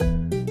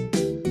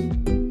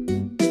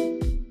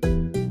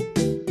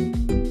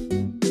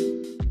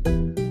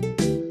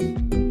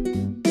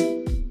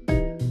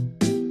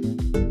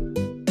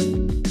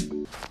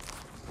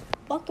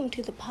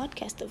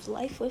podcast of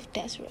Life with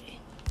Desiree.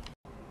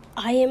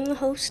 I am the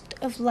host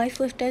of Life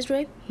with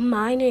Desiree.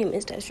 My name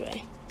is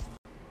Desiree.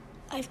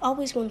 I've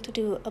always wanted to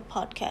do a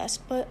podcast,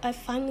 but I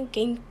finally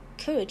gained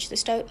courage to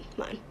start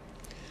mine.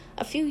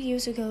 A few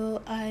years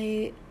ago,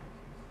 I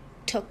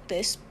took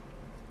this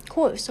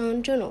course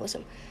on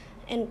journalism,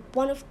 and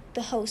one of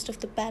the hosts of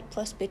the Bad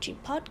Plus Bitchy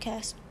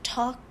podcast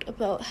talked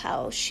about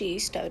how she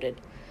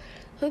started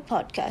her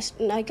podcast,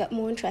 and I got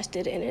more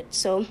interested in it,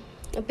 so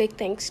a big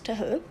thanks to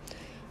her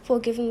for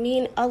giving me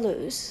and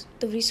others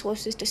the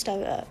resources to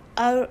start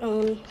our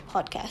own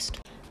podcast.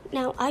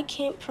 Now, I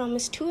can't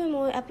promise 2 or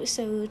more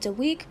episodes a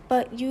week,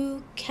 but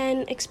you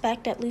can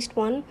expect at least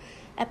 1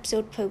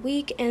 episode per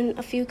week and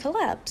a few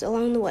collabs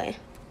along the way.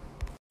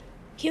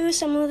 Here are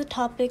some of the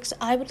topics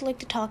I would like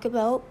to talk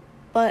about,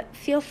 but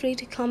feel free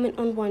to comment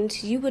on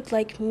ones you would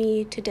like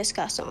me to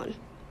discuss on.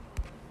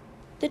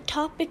 The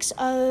topics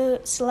are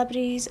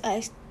celebrities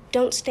I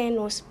don't stand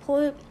nor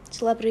support,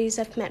 celebrities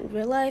I've met in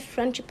real life,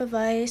 friendship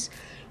advice,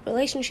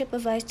 relationship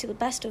advice to the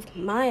best of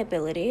my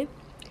ability,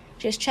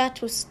 just chats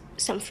with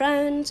some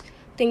friends,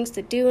 things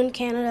to do in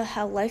Canada,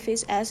 how life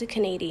is as a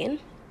Canadian,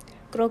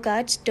 Girl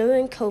Guides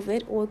during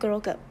COVID or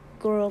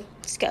Girl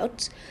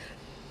Scouts,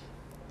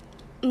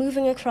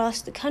 moving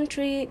across the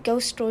country,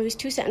 ghost stories,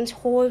 2-sentence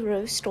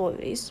horror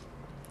stories,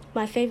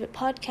 my favorite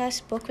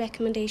podcast, book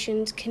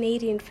recommendations,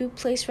 Canadian food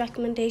place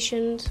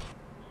recommendations.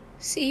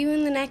 See you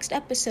in the next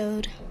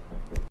episode.